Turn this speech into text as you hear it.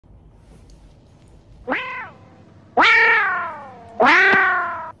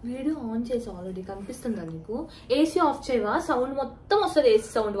On చేసి already కనిపిస్తుందా నీకు? ఏసీ ఆఫ్ చేయవా? సౌండ్ మొత్తం వస్తుంది ఏసీ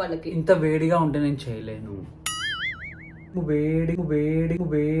సౌండ్ వాళ్ళకి. ఇంత వేడిగా ఉంటే నేను చేయలేను.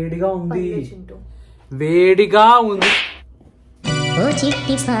 వేడిగా ఉంది, వేడిగా ఉంది. ఓ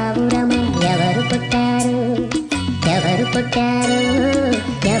చిట్టి పావురము ఎవరు కొట్టారు, ఎవరు కొట్టారు,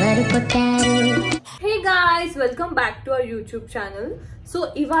 ఎవరు కొట్టారు? Hey guys, welcome back to our YouTube channel. So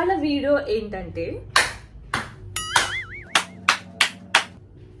ఇవాళ వీడియో ఏంటంటే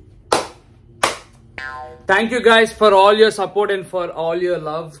Thank you guys for all your support and for all your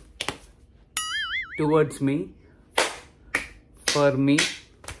love towards me, for me.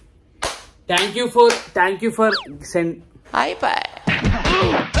 Thank you for send. Hi bye.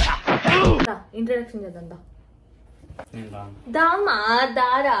 Introduction చేద్దాం. దామా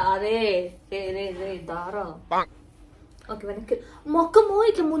దారా రే రే రే రే దారా. Okay, వెనక్కి మొక్కము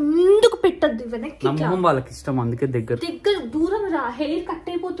ఇట్లా ముందుకు పెట్టద్దు, వెనక్కి. వాళ్ళకి ఇష్టం, అందుకే దగ్గర దూరం రా. హెయిర్ కట్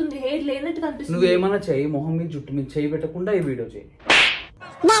అయిపోతుంది, హెయిర్ లేనట్టు కనిపిస్తుంది. నువ్వేమన్నా చెయ్యి, మొహం మీద జుట్టు మీద చెయ్యి పెట్టకుండా ఈ వీడియో చెయ్యి.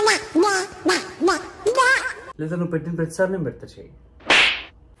 లేదా నువ్వు పెట్టిన ప్రతిసారి నేను పెడతా, చెయ్యి.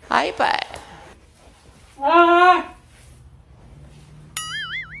 అయిపోయి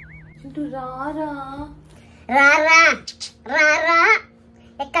రారా రారా రారా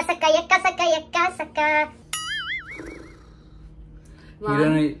ఎక్కసక్క ఎక్కసక్క ఎక్కసక్క.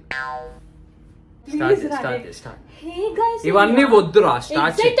 ఇవన్నీ వద్దురా,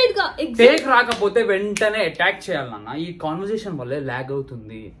 టేక్ రాకపోతే వెంటనే అటాక్ చేయాలన్నా. ఈ కాన్వర్సేషన్ వల్లే లాగ్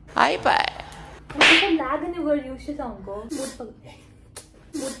అవుతుంది.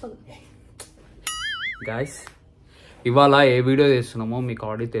 గైస్, ఇవాళ ఏ వీడియో చేస్తున్నామో మీకు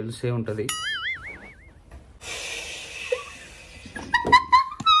ఆల్రెడీ తెలిసే ఉంటది.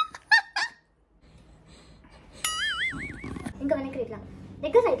 ఇంకా వెనక్కి ఇట్లా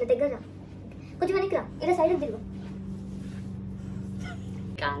దగ్గర ఇట్లా దగ్గర కొంచెం వెనక్కి రా, ఇలా సైడ్ తిరుగు.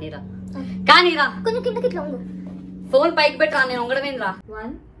 కానీరా కొంచెం కిందకి ఇట్లా ఉండు. ఫోన్ పైకి పెట్టరా, నేను ఉండమేంద్రా.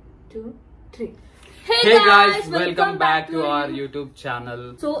 1 2 3. Hey guys, welcome back to our YouTube channel.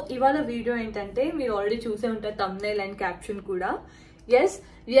 So ఇవాళ వీడియో ఏంటంటే మీరు ఆల్రెడీ చూసే ఉంటారు thumbnail and caption కూడా. Yes,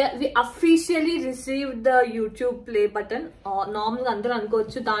 we officially received the YouTube play button. Normal గా అందరూ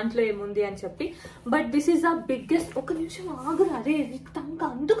అనుకోవచ్చు దాంట్లో ఏముంది అని చెప్పి, but this is the biggest. ఒక నిమిషం ఆగురా రే, తంక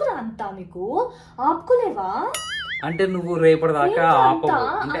అందుకురా అంతా నీకు ఆపుకోలేవా? అంటే నువ్వు రేపటిదాకా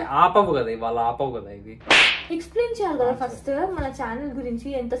ఆపవు కదా, ఇవాళ ఆపవు కదా. ఇది ఎక్స్ప్లెయిన్ చేయాలి కదా ఫస్ట్ మన ఛానల్ గురించి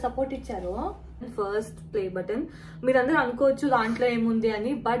ఎంత సపోర్ట్ ఇచ్చారో. ఫస్ట్ ప్లే బటన్ మీరందరూ అనుకోవచ్చు దాంట్లో ఏముంది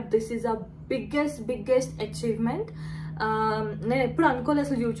అని, but this is a biggest achievement. నేను ఎప్పుడు అనుకోలేదు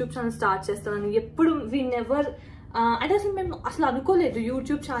అసలు యూట్యూబ్ ఛానల్ స్టార్ట్ చేస్తానని. ఎప్పుడు వి నెవర్ అంటే అసలు మేము అసలు అనుకోలేదు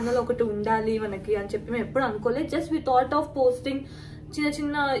యూట్యూబ్ ఛానల్ ఒకటి ఉండాలి మనకి అని చెప్పి మేము ఎప్పుడు అనుకోలేదు. Just we thought of posting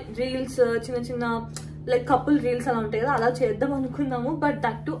చిన్న రీల్స్, చిన్న లైక్ కపుల్ రీల్స్ అలా ఉంటాయి కదా, అలా చేద్దాం అనుకున్నాము. బట్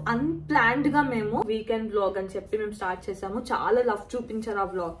దట్ టు అన్ప్లాన్డ్ గా మేము వీకెండ్ వ్లాగ్ అని చెప్పి మేము స్టార్ట్ చేసాము. చాలా లవ్ చూపించారు ఆ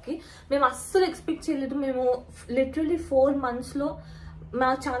వ్లాగ్ కి. మేము అస్సలు ఎక్స్పెక్ట్ చేయలేదు. మేము లిటరలీ 4 months లో, మా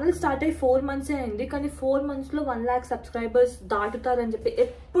ఛానల్ స్టార్ట్ అయ్యి 4 months అయింది, కానీ 4 months లో 1 lakh సబ్స్క్రైబర్స్ దాటుతారని చెప్పి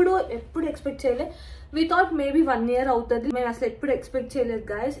ఎప్పుడు ఎక్స్పెక్ట్ చేయలేదు. వి థాట్ మేబీ 1 year అవుతుంది. మేము అసలు ఎప్పుడు ఎక్స్పెక్ట్ చేయలేదు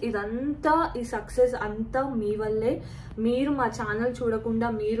గైస్. ఇదంతా ఈ సక్సెస్ అంతా మీ వల్లే. మీరు మా ఛానల్ చూడకుండా,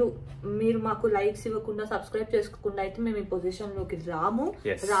 మీరు మాకు లైక్స్ ఇవ్వకుండా, సబ్స్క్రైబ్ చేసుకోకుండా అయితే మేము ఈ పొజిషన్ లోకి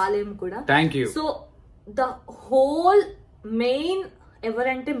రాలేము కూడా. సో ద హోల్ మెయిన్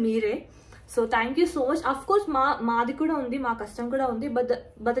ఎవరంటే మీరే. So thank you so much. Of course మాది కూడా ఉంది, మా కష్టం కూడా ఉంది. బట్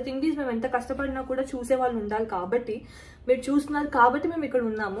ద థింగ్ ఈజ్ మేము ఎంత కష్టపడినా కూడా చూసే వాళ్ళు ఉండాలి కాబట్టి, మీరు చూస్తున్నారు కాబట్టి మేము ఇక్కడ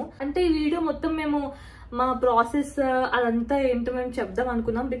ఉన్నాము. అంటే ఈ వీడియో మొత్తం మేము మా ప్రాసెస్ అదంతా ఏంటో మేము చెప్దాం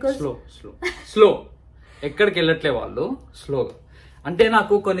అనుకున్నాం. బికాస్ స్లో ఎక్కడికి వెళ్ళట్లే వాళ్ళు, స్లోగా. అంటే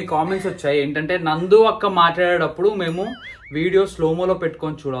నాకు కొన్ని కామెంట్స్ వచ్చాయి ఏంటంటే, నందు అక్క మాట్లాడేటప్పుడు మేము వీడియో స్లోమోలో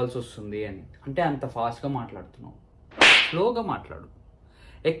పెట్టుకొని చూడాల్సి వస్తుంది అని. అంటే అంత ఫాస్ట్ గా మాట్లాడుతున్నాం, స్లోగా మాట్లాడు.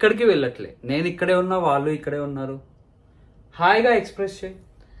 ఎక్కడికి వెళ్ళట్లే, నేను ఇక్కడే ఉన్నా, వాళ్ళు ఇక్కడే ఉన్నారు. హాయిగా ఎక్స్ప్రెస్ చేయి.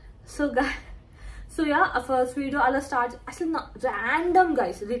 సో యా, ఫస్ట్ వీడియో అలా స్టార్ట్ అసలు ర్యాండమ్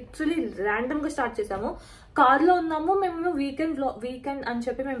గైస్, లిటరలీ ర్యాండమ్ గా స్టార్ట్ చేసాము. కార్ లో ఉన్నాము మేము, వీకెండ్ అని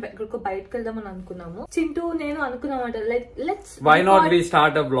చెప్పి మేము ఎక్కడికో బయటకు వెళ్దామని అనుకున్నాము. చింటూ నేను అనుకున్నామంట, లెట్స్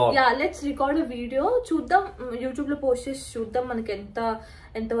రికార్డ్ అ వీడియో, చూద్దాం యూట్యూబ్ లో పోస్ట్ చేసి చూద్దాం మనకి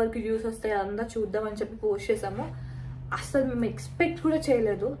ఎంతవరకు వ్యూస్ వస్తాయి అంతా చూద్దాం అని చెప్పి పోస్ట్ చేసాము. అసలు మేము ఎక్స్పెక్ట్ కూడా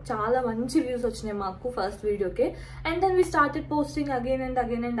చేయలేదు, చాలా మంచి వ్యూస్ వచ్చినాయి మాకు first వీడియోకే. And then we started posting again and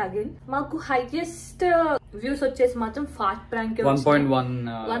again. మాకు హైయెస్ట్ వ్యూస్ వచ్చేసి మాత్రం ఫాట్ ప్రాంక్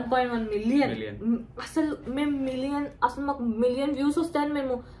 1.1 మిలియన్. అసలు మేము అసలు మాకు 1 million వ్యూస్ వస్తాయని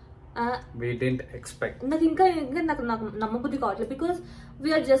మేము We didn't expect. నాకు ఇంకా నాకు నమ్మబుద్ధి కావట్లేదు because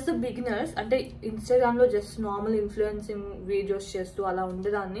we are just the beginners. అంటే ఇన్స్టాగ్రామ్ లో జస్ట్ నార్మల్ ఇన్ఫ్లుయెన్సింగ్ వీడియోస్ చేస్తూ అలా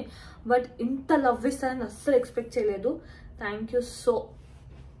ఉండేదాన్ని, బట్ ఇంత లవ్ ఇస్తానని అస్సలు ఎక్స్పెక్ట్ చేయలేదు. Thank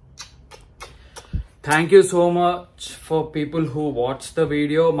you so much for people who watch the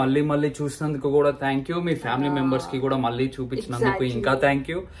video. మళ్ళీ చూసినందుకు కూడా thank you. Me family members కి కూడా మళ్ళీ చూపించినందుకు ఇంకా thank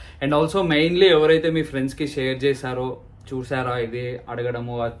you. And also mainly ఎవరైతే మీ ఫ్రెండ్స్ కి షేర్ చేశారో, చూసారా ఇది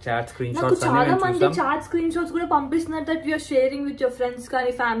అడగడము, చాట్ స్క్రీన్ షాట్స్ చాలా మంది చాట్ స్క్రీన్ షాట్స్ కూడా పంపిస్తున్నారు that you're sharing with your friends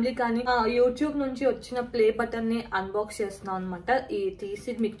కానీ ఫ్యామిలీ కానీ. యూట్యూబ్ నుంచి వచ్చిన ప్లే బటన్ ని అన్బాక్స్ చేస్తున్నాం అనమాట. ఈ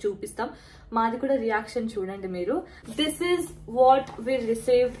తీసి మీకు చూపిస్తాం. మాది కూడా రియాక్షన్ చూడండి మీరు. This is what we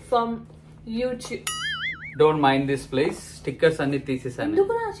received from YouTube. Don't mind this please. Stickers అన్ని తీసేసాను.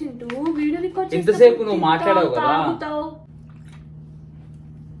 ఎందుకు నా చింటూ వీడియో రికార్డ్ ఇంతసేపు నువ్వు మాట్లాడావు కదా.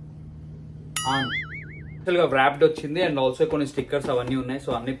 వ్రాప్డ్ వచ్చింది అండ్ ఆల్సో కొన్ని స్టిక్కర్స్ అవన్నీ ఉన్నాయి. సో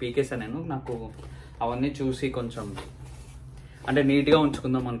అన్ని పీకేసాను నేను. నాకు అవన్నీ చూసి కొంచెం అంటే నీట్ గా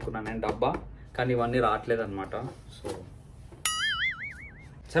ఉంచుకుందాం అనుకున్నాను నేను డబ్బా, కానీ ఇవన్నీ రావట్లేదు అనమాట. సో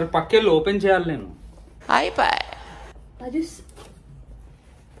సరే పక్కెళ్ళి ఓపెన్ చేయాలి నేను.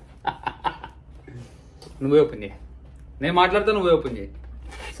 నువ్వే ఓపెన్ చేయి. నేను మాట్లాడితే నువ్వే ఓపెన్ చేయి.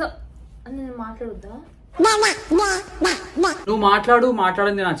 సో నేను మాట్లాడొద్దా? నువ్వు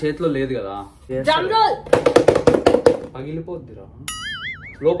మాట్లాడింది నా చేతిలో లేదు కదా. పగిలిపోద్దిరా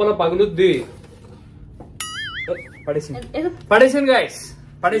లోపల, పగులుద్ది. పడేసింది గైస్,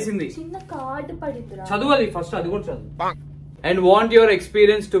 పడేసింది. చిన్న కార్డు పడిందిరా. చదువు అది ఫస్ట్, అది కూడా చదువు. And want your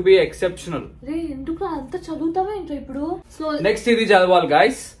experience to be exceptional. రే ఎందుకు అంత చదువుతావా ఏంటో ఇప్పుడు? సో నెక్స్ట్ ఇది చదవాలి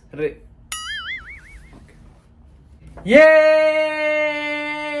గైస్. రే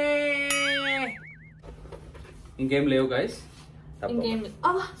ఇంకేం లేవు గైస్. ఇంకేం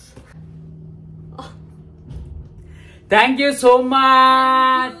thank you so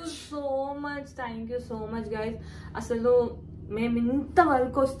much. Thank you so much guys. అసలు మేము ఇంత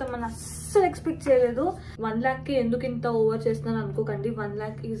వరకు వస్తామని అస్సలు ఎక్స్పెక్ట్ చేయలేదు. 1 lakh కి ఎందుకు ఇంత ఓవర్ చేస్తున్నాను అనుకోకండి. 1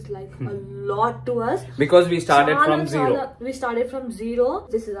 lakh is like a lot to us because we started from zero.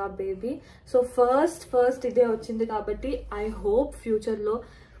 This is our baby. So first ఇదే వచ్చింది కాబట్టి I hope future లో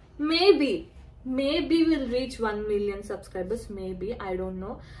maybe we'll reach 1 million subscribers. Maybe, I don't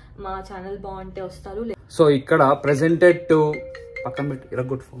know. మా channel బాగుంటే వస్తారు. So ఇక్కడ presented to పక్కన పెట్టి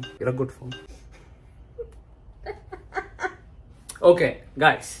ఇరగొట్ ఫోన్. ఓకే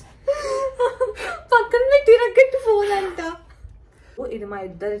గైస్, పక్కన పెట్టి ఇరగొట్టు ఫోన్ అంట. ఇది మా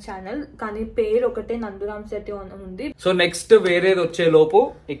ఇద్దరి ఛానల్ కానీ పేరు ఒకటే, నందురామ్ శెట్టి ఉంది. సో నెక్స్ట్ వేరేది వచ్చే లోపు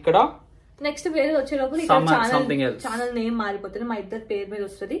ఇక్కడ ఛానల్ నేమ్ మారిపోతుంది. మా ఇద్దరు పేరు మీద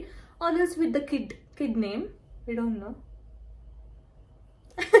వస్తుంది. Or else with the kid name, we don't know.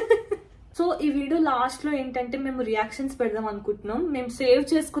 So ఈ వీడియో లాస్ట్ లో ఏంటంటే మేము రియాక్షన్స్ పెడదాం అనుకుంటున్నాం. మేము సేవ్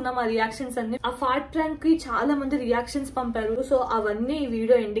చేసుకున్నాం ఆ రియాక్షన్స్ అన్ని. ఆ ఫాట్ ప్రాంక్ కి చాలా మంది రియాక్షన్స్ పంపారు. సో అవన్నీ ఈ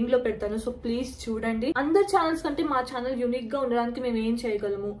వీడియో ఎండింగ్ లో పెడతాను. సో ప్లీజ్ చూడండి. అందరి ఛానల్స్ కంటే మా ఛానల్ యూనిక్ గా ఉండడానికి మేము ఏం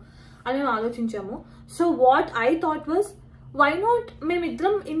చేయగలము అని మేము ఆలోచించాము. So what I thought was, why not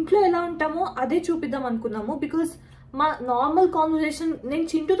మేమిద్దరం ఇంట్లో ఎలా ఉంటామో అదే చూపిద్దాం అనుకున్నాము. బికాస్ మా నార్మల్ కాన్వర్సేషన్, నేను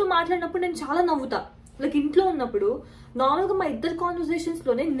చింటూతో మాట్లాడినప్పుడు నేను చాలా నవ్వుతా. లైక్ ఇంట్లో ఉన్నప్పుడు నార్మల్ గా మా ఇద్దరు కాన్వర్సేషన్స్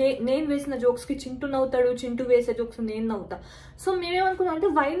లోనే నేను వేసిన జోక్స్ కి చింటూ నవ్వుతాడు, చింటూ వేసే జోక్స్ నేను నవ్వుతా. సో మేమేమనుకున్నాం అంటే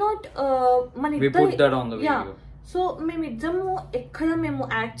వై నాట్ మన ఇద్దరు. సో మేమిద్దరము ఎక్కడ మేము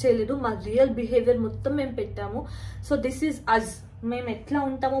యాక్ట్ చేయలేదు. మా రియల్ బిహేవియర్ మొత్తం మేము పెట్టాము. సో దిస్ ఈజ్ అజ్. మేము ఎట్లా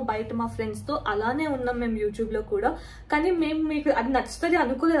ఉంటామో బయట మా ఫ్రెండ్స్ తో అలానే ఉన్నాం మేము యూట్యూబ్ లో కూడా. కానీ మేము మీకు అది నచ్చుతుంది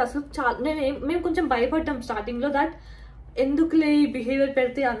అనుకోలేదు అసలు. మేము కొంచెం భయపడ్డాం స్టార్టింగ్ లో, దట్ ఎందుకులే ఈ బిహేవియర్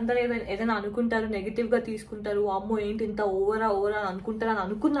పెడితే అందరూ ఏదైనా అనుకుంటారు, నెగిటివ్ గా తీసుకుంటారు, అమ్మో ఏంటి ఇంత ఓవరా అని అనుకుంటారు అని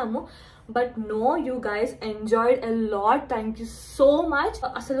అనుకున్నాము. But no, you guys enjoyed a lot. Thank you so much.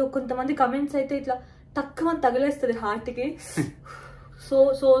 అసలు కొంతమంది కమెంట్స్ అయితే ఇట్లా తక్కువ తగిలేస్తుంది హార్ట్ కి.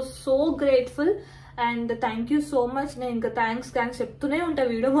 So grateful and thank you so much. నేను ఇంకా థ్యాంక్స్ చెప్తూనే ఉంటా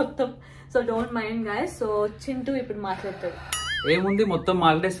వీడియో మొత్తం. So don't mind guys. So Chintu ఇప్పుడు మాట్లాడతాడు. ఏముంది మొత్తం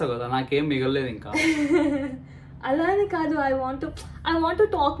మాట్లాడేస్తావు కదా, నాకేం మిగలలేదు ఇంకా. అలా అని కాదు, I want to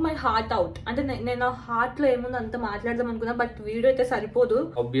talk my heart out. అంటే నేను హార్ట్ లో ఏముంది అంత మాట్లాడదాం అనుకున్నా, బట్ వీడియో అయితే సరిపోదు.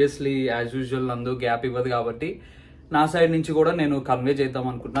 ఆబ్వియస్లీ యాజ్ యూజువల్ నందు గ్యాప్ ఇవ్వదు కాబట్టి నా సైడ్ నుంచి కూడా నేను కన్వే చేద్దాం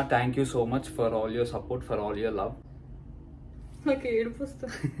అనుకుంటున్నా. Thank you so much for all your support, for all your love. నాకు ఏడుపు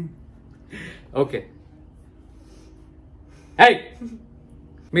వస్తుంది. ఓకే,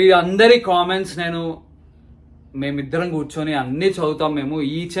 మీ అందరి కామెంట్స్ మేమిద్దరం కూర్చొని అన్ని చదువుతాం మేము.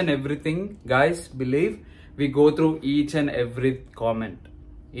 Each and everything guys, believe we go through each and every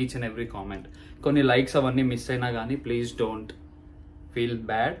comment. కొన్ని లైక్స్ అవన్నీ మిస్ అయినా కానీ ప్లీజ్ డోంట్ ఫీల్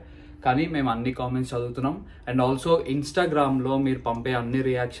బ్యాడ్. కానీ మేము అన్ని కామెంట్స్ చదువుతున్నాం. అండ్ ఆల్సో ఇన్స్టాగ్రామ్లో మీరు పంపే అన్ని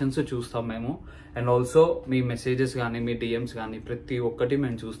రియాక్షన్స్ చూస్తాం మేము. అండ్ ఆల్సో మీ మెసేజెస్ కానీ మీ డిఎమ్స్ కానీ ప్రతి ఒక్కటి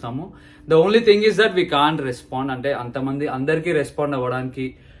మేము చూస్తాము. The only thing is that we can't respond, అంటే అంతమంది అందరికీ రెస్పాండ్ అవ్వడానికి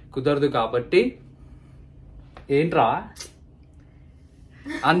కుదరదు కాబట్టి ఏంట్రా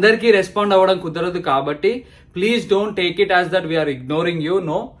అందరికీ రెస్పాండ్ అవ్వడం కుదరదు కాబట్టి please don't take it as that we are ignoring you.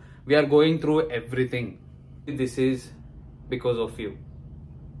 No, we are going through everything. This is because of you.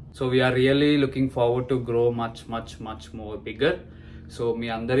 So we are really looking forward to grow much much much more bigger. So మీ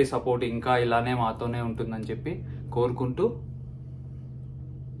అందరి support ఇంకా ఇలానే మాతోనే ఉంటుందని చెప్పి కోరుకుంటూ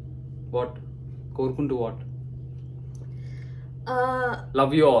what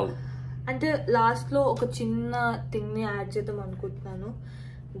love you all. అంటే last లో ఒక చిన్న థింగ్ ని యాడ్ చేద్దాం అనుకుంటున్నాను.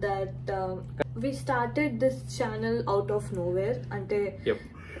 That we started this channel out of nowhere. అంటే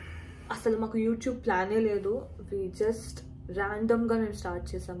అసలు మాకు యూట్యూబ్ ప్లానే లేదు, వి జస్ట్ ర్యాండమ్ గా మేము స్టార్ట్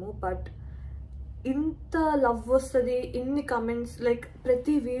చేసాము. బట్ ఇంత లవ్ వస్తుంది, ఇన్ని కమెంట్స్, లైక్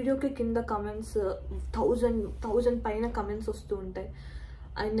ప్రతి వీడియోకి కింద కమెంట్స్ 1000 పైన కమెంట్స్ వస్తూ ఉంటాయి.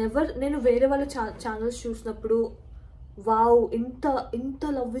 నేను వేరే వాళ్ళ ఛానల్స్ చూసినప్పుడు వావ్ ఇంత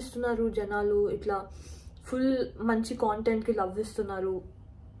లవ్ ఇస్తున్నారు జనాలు, ఇట్లా ఫుల్ మంచి కాంటెంట్కి లవ్ ఇస్తున్నారు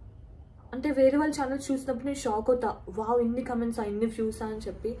అంటే వేరే వాళ్ళ ఛానల్ చూసినప్పుడు నేను షాక్ అవుతా, వావ్ ఇన్ని కమెంట్స్ ఇన్ని వ్యూస్ అని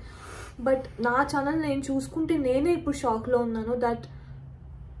చెప్పి. బట్ నా ఛానల్ నేను చూసుకుంటే నేనే ఇప్పుడు షాక్లో ఉన్నాను. దట్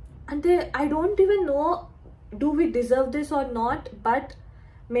అంటే I don't even know do we deserve this are not. But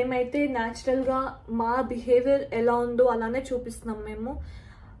మేమైతే న్యాచురల్గా మా బిహేవియర్ ఎలా ఉందో అలానే చూపిస్తున్నాం మేము.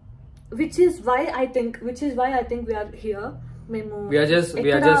 Which is why I think we are here. We are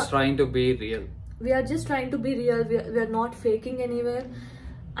just trying to be real. We are just trying to be real. We are not faking anywhere.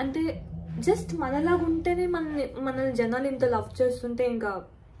 అంటే just మనలాగా ఉంటేనే మన జనాలు ఇంత లవ్ చేస్తుంటే ఇంకా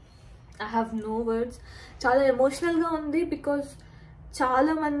ఐ హ్యావ్ నో వర్డ్స్. చాలా ఎమోషనల్గా ఉంది బికాస్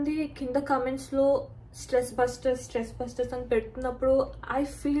చాలా మంది కింద కమెంట్స్లో స్ట్రెస్ బస్టర్స్ అని పెడుతున్నప్పుడు ఐ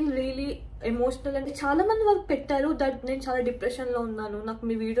ఫీల్ రియలీ ఎమోషనల్. అంటే చాలా మంది వరకు పెట్టారు దట్ నేను చాలా డిప్రెషన్లో ఉన్నాను, నాకు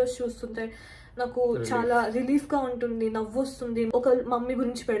మీ వీడియోస్ చూస్తుంటే నాకు చాలా రిలీఫ్ గా ఉంటుంది, నవ్వు వస్తుంది. ఒక మమ్మీ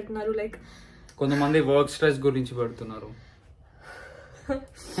గురించి పెడుతున్నారు, లైక్ కొంతమంది వర్క్ స్ట్రెస్ గురించి పెడుతున్నారు,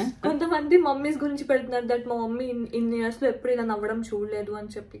 కొంతమంది మమ్మీస్ గురించి పెడుతున్నారు దట్ మా మమ్మీ ఇన్ని ఇయర్స్ లో ఎప్పుడు ఇలా నవ్వడం చూడలేదు అని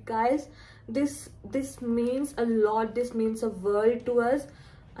చెప్పి. Guys this means a lot, this means a world to us.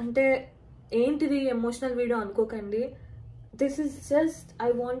 అంటే ఏంటిది ఎమోషనల్ వీడియో అనుకోకండి. This is just I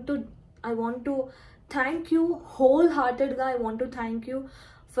want to thank you whole హార్టెడ్గా. I want to thank you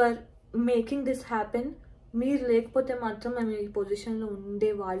for making this happen. మీరు లేకపోతే మాత్రం మేము ఈ పొజిషన్లో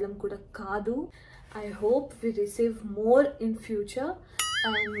ఉండే వాళ్ళం కూడా కాదు. I hope we receive more in future.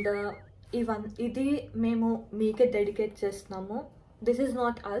 And ఇది మేము మీకే డెడికేట్ చేస్తున్నాము. This is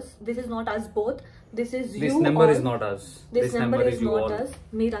not us both. This is you. This number is not us. This number is not us.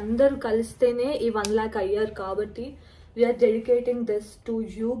 మీరందరూ కలిస్తేనే ఈ 1 lakh అయ్యారు కాబట్టి we are dedicating this to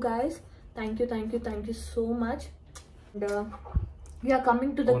you guys. Thank you so much. And we are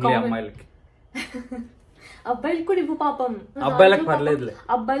coming to the comment. అబ్బాయిలు కూడా ఇవ్వు పాపం. అబ్బాయిలకు పర్లేదులే,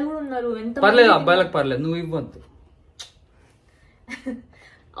 అబ్బాయిలు కూడా ఉన్నారు. ఎంత పర్లేదు, అబ్బాయిలకు పర్లేదు, నువ్వు ఇవ్వద్దు.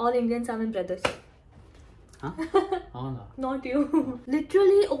 All Indians are my brothers. Not you.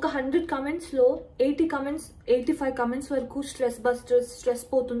 Literally ఒక 100 comments లో 85 comments వరకు స్ట్రెస్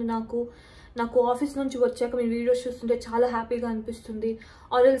పోతుంది నాకు ఆఫీస్ నుంచి వచ్చాక మీ వీడియోస్ చూస్తుంటే చాలా హ్యాపీగా అనిపిస్తుంది.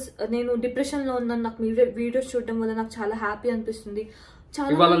 ఆర్ఎల్స్ నేను డిప్రెషన్ లో ఉన్నాను, నాకు మీ వీడియోస్ చూడడం వల్ల నాకు చాలా హ్యాపీ అనిపిస్తుంది.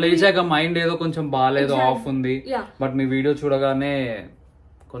 ఇవాళ లేచాక మైండ్ ఏదో కొంచెం బాగాలేదు, ఆఫ్ ఉంది, బట్ మీ వీడియో చూడగానే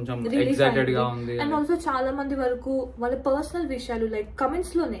కొంచెం ఎక్సైటెడ్ గా ఉంది. అండ్ ఆల్సో చాలా మంది వరకు వాళ్ళ పర్సనల్ విషయాలు లైక్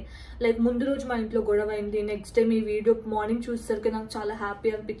కమెంట్స్ లోనే, లైక్ ముందు రోజు మా ఇంట్లో గొడవ అయింది, నెక్స్ట్ డే మీ వీడియో మార్నింగ్ చూసేసరికి నాకు చాలా హ్యాపీ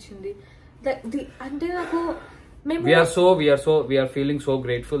అనిపించింది. అంటే నాకు we are feeling so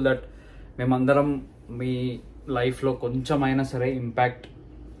grateful that మేమందరం మీ లైఫ్ లో కొంచెమైనా సరే ఇంపాక్ట్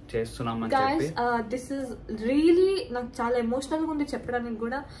చేస్తున్నామని చెప్పి. దిస్ ఇస్ రియలీ నాకు చాలా ఎమోషనల్ గా ఉంది చెప్పడానికి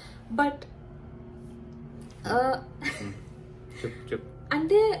కూడా. బట్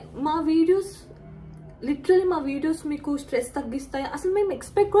అంటే మా వీడియోస్ మీకు స్ట్రెస్ తగ్గిస్తాయి అసలు మేము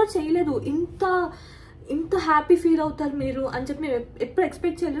ఎక్స్పెక్ట్ కూడా చేయలేదు. ఇంత హ్యాపీ ఫీల్ అవుతారు మీరు అని చెప్పి మేము ఎప్పుడు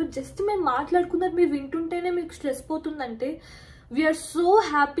ఎక్స్పెక్ట్ చేయలేదు. జస్ట్ మేము మాట్లాడుకున్నది మీరు వింటుంటేనే మీకు స్ట్రెస్ పోతుందంటే వీఆర్ సో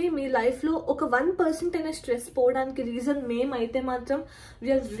హ్యాపీ. మీ లైఫ్లో ఒక 1% అయినా స్ట్రెస్ పోవడానికి రీజన్ మేమైతే మాత్రం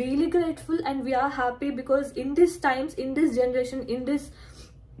we are really grateful and we are happy because in this times, in this generation, in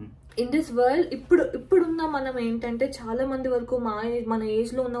this world ఇప్పుడున్న మనం ఏంటంటే చాలా మంది వరకు మన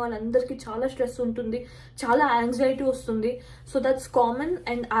ఏజ్ లో ఉన్న వాళ్ళందరికీ చాలా స్ట్రెస్ ఉంటుంది, చాలా యాంగ్జైటీ వస్తుంది. So that's common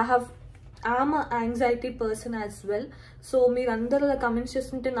and I'm anxiety person as well. So మీరందరూ అలా కమెంట్స్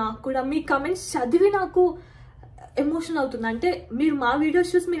చేస్తుంటే నాకు కూడా మీ కమెంట్స్ చదివి నాకు ఎమోషన్ అవుతుంది. అంటే మీరు మా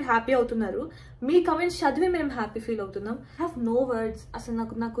వీడియోస్ చూసి మీరు హ్యాపీ అవుతున్నారు, మీ కమెంట్స్ చదివి మేము హ్యాపీ ఫీల్ అవుతున్నాం. Have no words. అసలు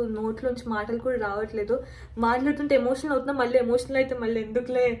నాకు నోట్లోంచి మాటలు కూడా రావట్లేదు. మాట్లాడుతుంటే ఎమోషనల్ అవుతున్నాం, మళ్ళీ ఎమోషనల్ అయితే మళ్ళీ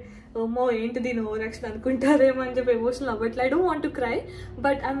ఎందుకులే ఓమో ఏంటి దీని ఓవర్ యాక్షన్ అనుకుంటారేమో అని చెప్పి ఎమోషనల్ అవ్వట్లే. I don't want to cry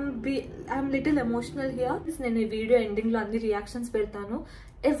but I'm little emotional here. నేను ఈ వీడియో ఎండింగ్లో అన్ని రియాక్షన్స్ పెడతాను,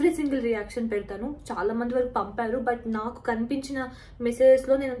 ఎవ్రీ సింగిల్ రియాక్షన్ పెడతాను. చాలా మంది వరకు పంపారు బట్ నాకు కనిపించిన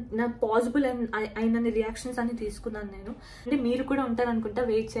మెసేజెస్లో నేను నాకు పాసిబుల్ అయిన రియాక్షన్స్ అన్ని తీసుకున్నాను నేను. అంటే మీరు కూడా ఉంటారు అనుకుంటా,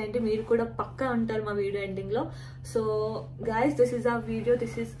 వెయిట్ చేయండి, మీరు కూడా పక్కా ఉంటారు మా వీడియో ఎండింగ్లో. So guys, this is our video,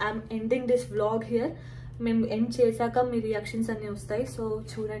 I'm ending this vlog here. మేము ఎండ్ చేశాక మీ రియాక్షన్స్ అన్ని వస్తాయి, సో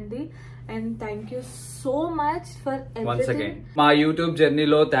చూడండి. And thank you so much for everything. మా యూట్యూబ్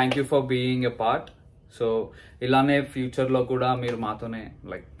జర్నీలో thank you for being a part. So ఇలానే ఫ్యూచర్లో కూడా మీరు మాతోనే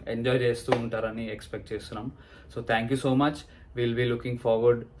లైక్ ఎంజాయ్ చేస్తూ ఉంటారని ఎక్స్పెక్ట్ చేస్తున్నాం. So thank you so much. Will be looking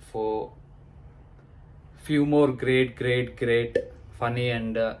forward for few more great funny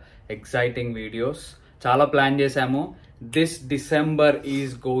and exciting videos. చాలా ప్లాన్ చేశాము. This December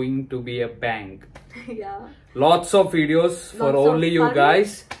is going to be a bang. Lots of videos for only you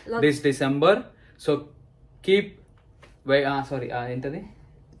guys this December. So keep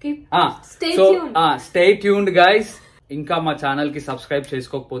stay tuned guys. ఇంకా మా channel కి subscribe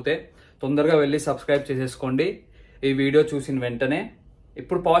చేసుకోకపోతే తొందరగా వెళ్ళి subscribe చేసేసుకోండి. ఈ వీడియో చూసిన వెంటనే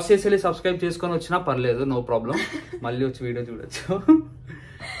ఇప్పుడు పాజ్ చేసి వెళ్ళి సబ్స్క్రైబ్ చేసుకొని వచ్చినా పర్లేదు, నో ప్రాబ్లం, మళ్ళీ వచ్చి వీడియో చూడొచ్చు.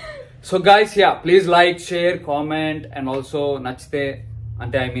 So guys, please like, share, comment and also నచ్చితే,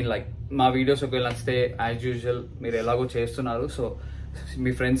 అంటే ఐ మీన్ లైక్ మా వీడియోస్ ఒకవేళ నచ్చితే యాజ్ యూజువల్ మీరు ఎలాగో చేస్తున్నారు, సో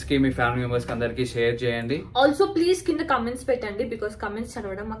మీ ఫ్రెండ్స్ కి, మీ ఫ్యామిలీ మెంబర్స్ కి అందరికి షేర్ చేయండి. ఆల్సో ప్లీజ్ కింద కమెంట్స్ పెట్టండి, బికాస్ కమెంట్స్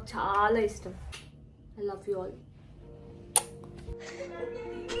చదవడం మాకు చాలా ఇష్టం. I love you all.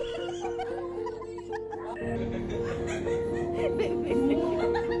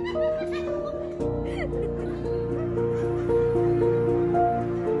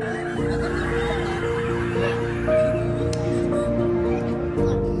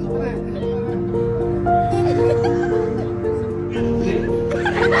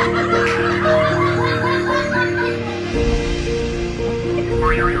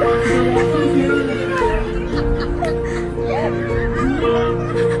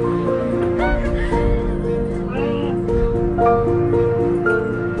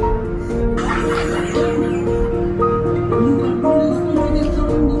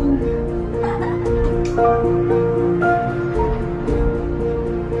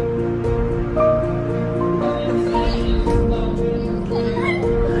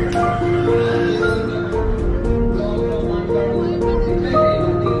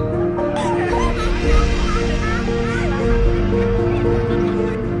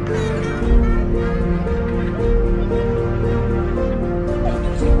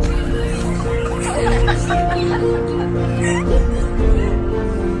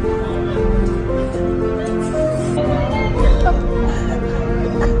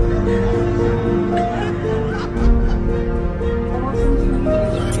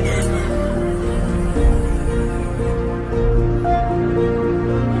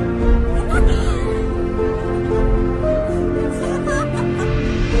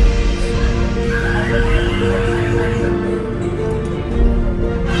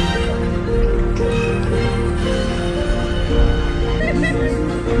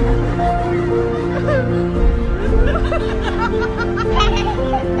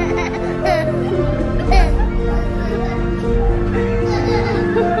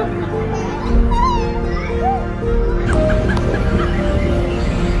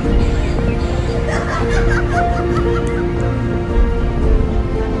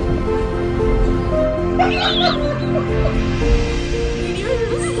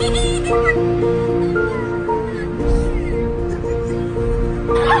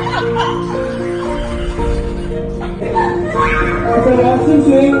 Reaction